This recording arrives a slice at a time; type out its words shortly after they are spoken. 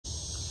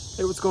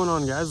Hey, what's going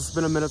on, guys? It's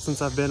been a minute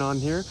since I've been on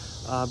here,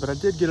 but I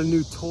did get a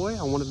new toy.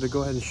 I wanted to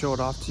go ahead and show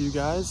it off to you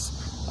guys.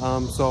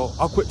 So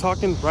I'll quit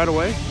talking right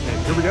away,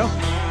 and here we go.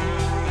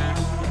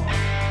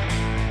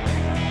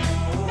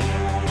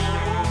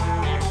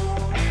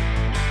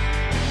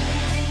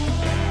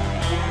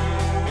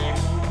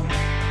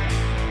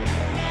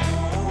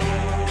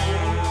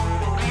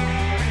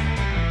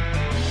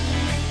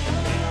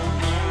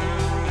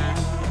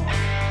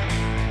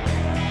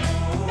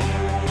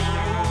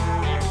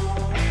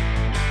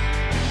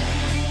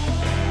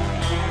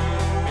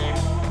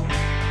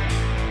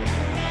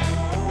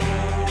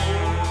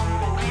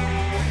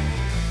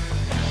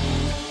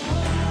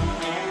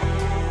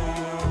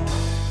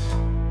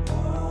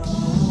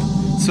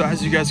 So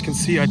as you guys can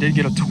see, I did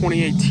get a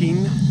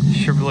 2018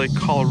 Chevrolet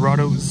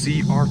Colorado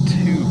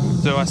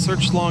ZR2. So I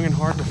searched long and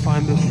hard to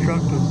find this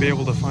truck to be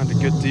able to find a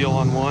good deal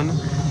on one.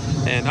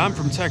 And I'm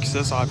from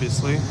Texas,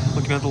 obviously,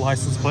 looking at the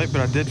license plate,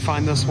 but I did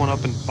find this one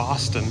up in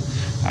Boston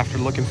after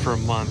looking for a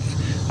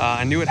month.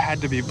 I knew it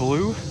had to be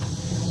blue,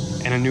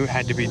 and I knew it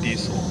had to be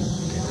diesel.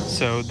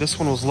 So this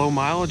one was low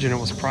mileage and it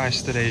was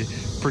priced at a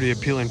pretty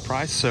appealing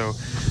price. So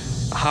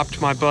I hopped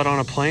my butt on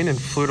a plane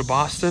and flew to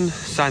Boston,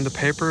 signed the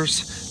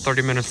papers.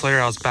 30 minutes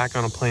later, I was back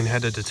on a plane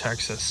headed to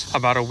Texas.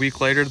 About a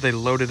week later, they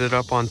loaded it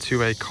up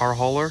onto a car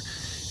hauler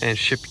and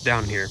shipped it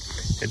down here.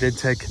 It did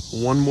take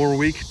one more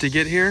week to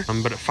get here,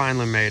 but it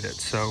finally made it.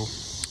 So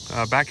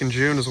back in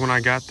June is when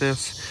I got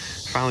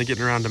this, finally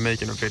getting around to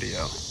making a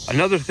video.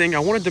 Another thing, I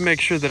wanted to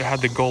make sure that it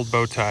had the gold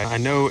bow tie. I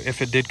know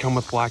if it did come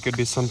with black, it'd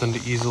be something to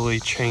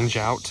easily change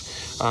out.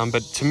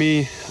 But to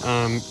me,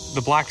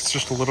 the black is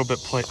just a little bit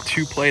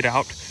too played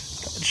out.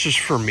 It's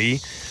just for me.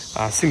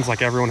 Seems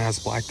like everyone has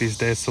black these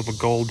days, so the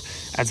gold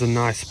adds a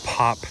nice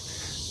pop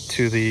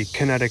to the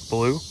kinetic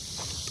blue,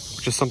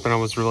 which is something I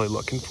was really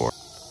looking for.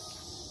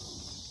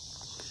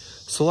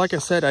 So like I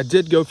said, I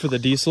did go for the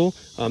diesel.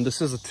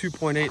 This is a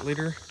 2.8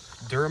 liter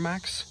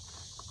Duramax.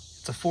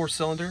 It's a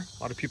 4-cylinder.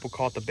 A lot of people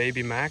call it the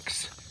Baby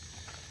Max.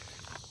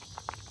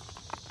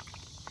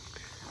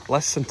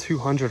 Less than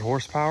 200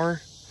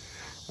 horsepower,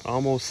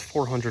 almost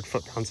 400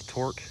 foot-pounds of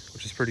torque,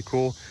 which is pretty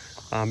cool.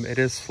 It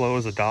is slow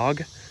as a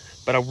dog,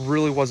 but I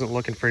really wasn't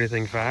looking for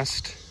anything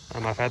fast.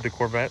 I've had the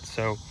Corvette,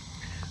 so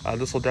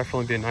this will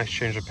definitely be a nice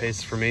change of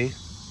pace for me.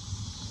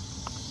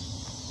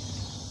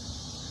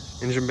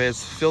 Engine bay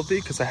is filthy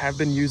because I have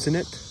been using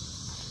it.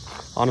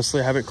 Honestly,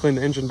 I haven't cleaned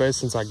the engine bay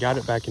since I got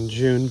it back in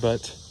June,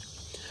 but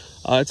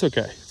it's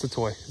okay. It's a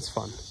toy. It's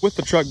fun. With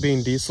the truck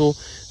being diesel,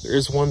 there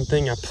is one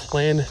thing I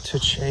plan to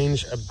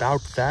change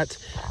about that,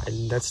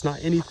 and that's not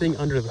anything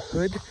under the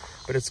hood,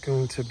 but it's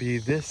going to be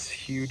this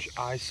huge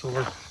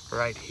eyesore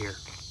right here.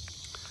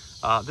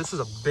 This is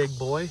a big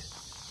boy.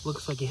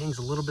 Looks like he hangs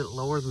a little bit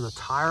lower than the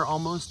tire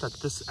almost at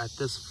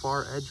this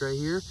far edge right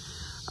here.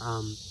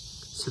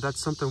 So that's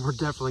something we're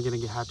definitely going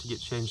to have to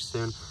get changed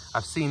soon.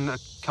 I've seen a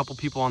couple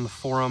people on the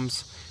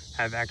forums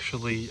have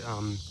actually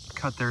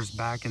cut theirs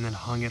back and then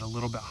hung it a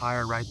little bit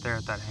higher right there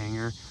at that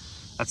hanger.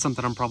 That's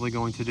something I'm probably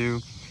going to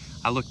do.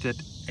 I looked at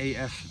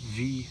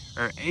AFE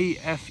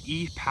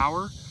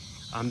Power.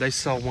 They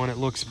sell one. It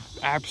looks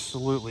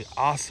absolutely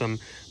awesome,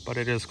 but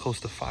it is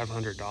close to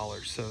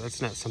 $500. So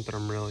that's not something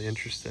I'm really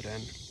interested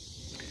in.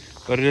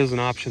 But it is an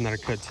option that I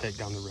could take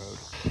down the road.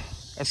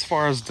 As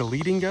far as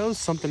deleting goes,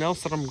 something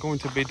else that I'm going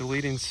to be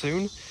deleting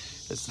soon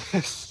is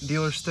this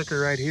dealer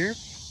sticker right here.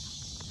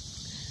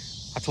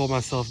 I told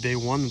myself day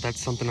one that that's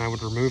something I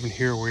would remove, and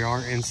here we are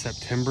in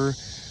September.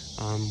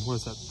 What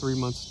is that, 3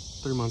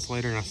 months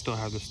later, and I still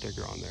have the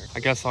sticker on there.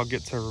 I guess I'll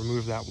get to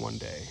remove that one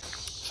day.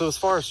 So as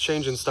far as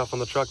changing stuff on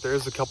the truck, there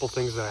is a couple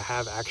things that I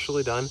have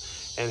actually done,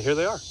 and here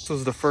they are. This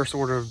was the first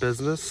order of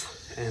business,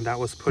 and that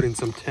was putting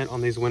some tint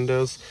on these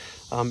windows.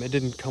 It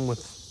didn't come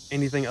with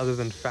anything other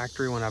than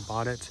factory when I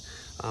bought it,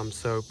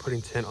 so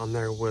putting tint on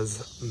there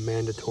was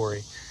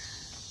mandatory.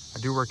 I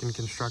do work in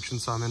construction,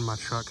 so I'm in my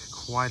truck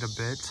quite a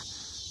bit,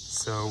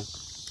 so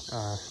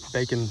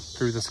baking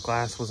through this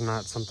glass was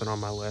not something on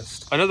my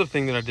list. Another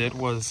thing that I did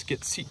was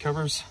get seat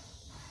covers.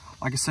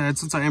 Like I said,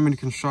 since I am in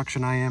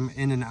construction, I am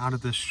in and out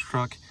of this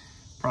truck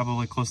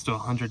probably close to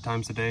 100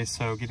 times a day,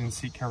 so getting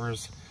seat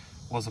covers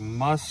was a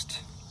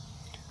must.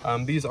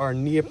 These are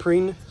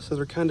neoprene, so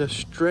they're kind of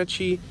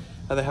stretchy.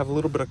 They have a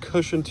little bit of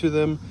cushion to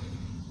them,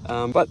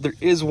 but there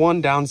is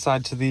one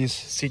downside to these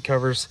seat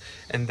covers,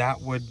 and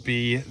that would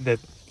be that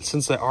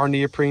since they are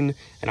neoprene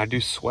and I do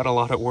sweat a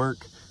lot at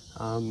work,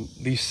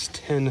 these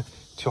tend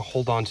to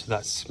hold on to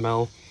that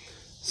smell.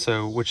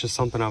 So, which is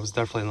something I was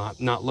definitely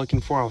not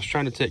looking for. I was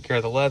trying to take care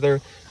of the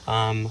leather,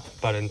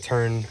 but in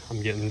turn,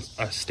 I'm getting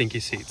stinky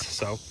seats.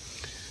 So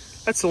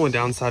that's the only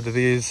downside to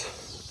these.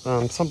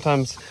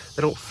 Sometimes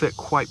they don't fit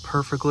quite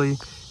perfectly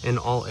in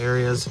all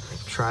areas.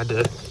 Tried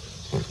to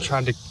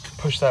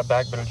push that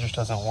back, but it just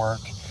doesn't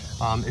work.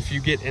 If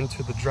you get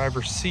into the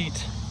driver's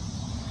seat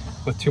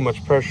with too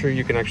much pressure,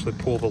 you can actually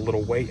pull the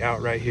little weight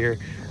out right here.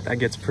 That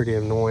gets pretty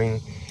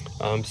annoying.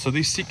 So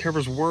these seat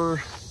covers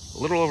were a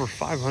little over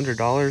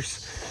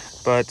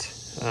 $500, but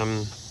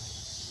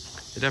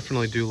they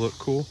definitely do look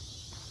cool.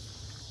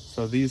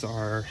 So these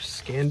are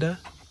Skanda.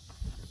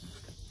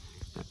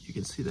 You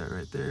can see that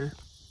right there.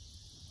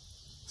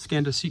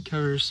 Skanda seat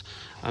covers.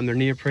 They're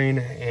neoprene,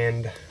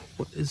 and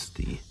what is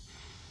they're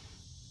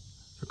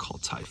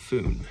called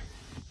Typhoon.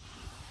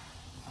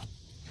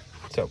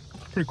 So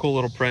pretty cool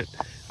little print.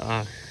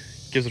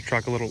 Gives the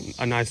truck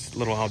a nice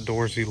little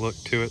outdoorsy look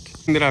to it. The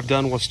thing that I've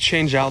done was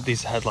change out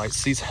these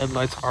headlights. These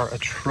headlights are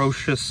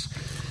atrocious.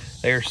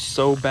 They are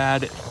so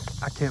bad.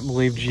 I can't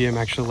believe GM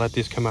actually let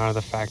these come out of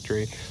the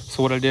factory.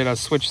 So what I did, I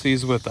switched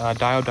these with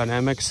Diode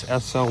Dynamics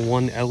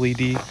SL1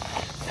 LED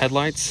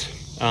headlights.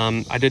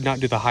 I did not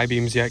do the high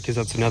beams yet because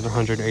that's another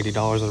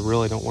 $180 I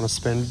really don't want to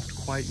spend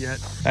quite yet.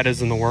 That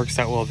is in the works.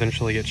 That will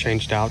eventually get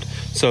changed out.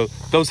 So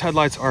those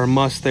headlights are a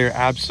must. They're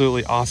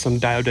absolutely awesome.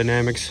 Diode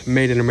Dynamics,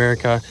 made in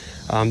America.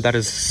 That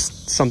is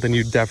something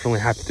you definitely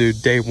have to do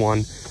day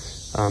one.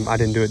 I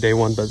didn't do it day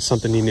one, but it's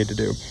something you need to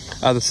do.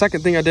 The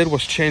second thing I did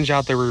was change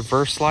out the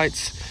reverse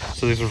lights.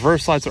 So these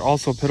reverse lights are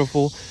also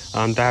pitiful.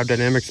 Diode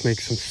Dynamics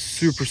makes some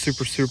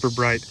super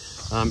bright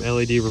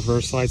LED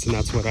reverse lights, and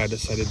that's what I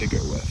decided to go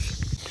with.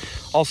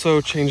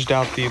 Also changed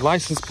out the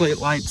license plate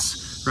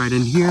lights right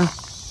in here,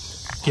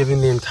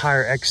 giving the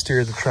entire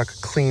exterior of the truck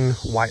a clean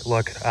white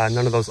look.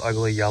 None of those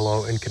ugly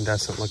yellow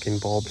incandescent looking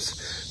bulbs.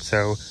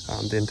 So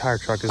the entire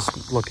truck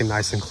is looking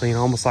nice and clean,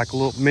 almost like a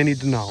little mini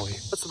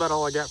Denali. That's about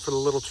all I got for the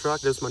little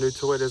truck. It is my new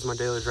toy. It is my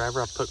daily driver.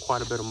 I've put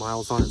quite a bit of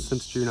miles on it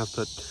since June. I've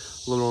put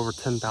a little over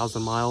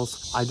 10,000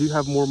 miles. I do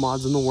have more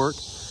mods in the work.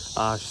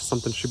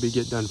 Something should be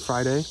get done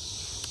Friday.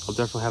 I'll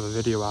definitely have a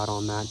video out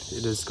on that.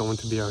 It is going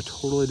to be a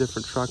totally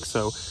different truck.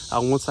 So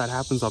once that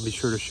happens, I'll be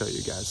sure to show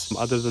you guys.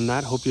 Other than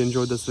that, hope you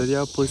enjoyed this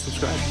video. Please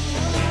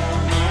subscribe.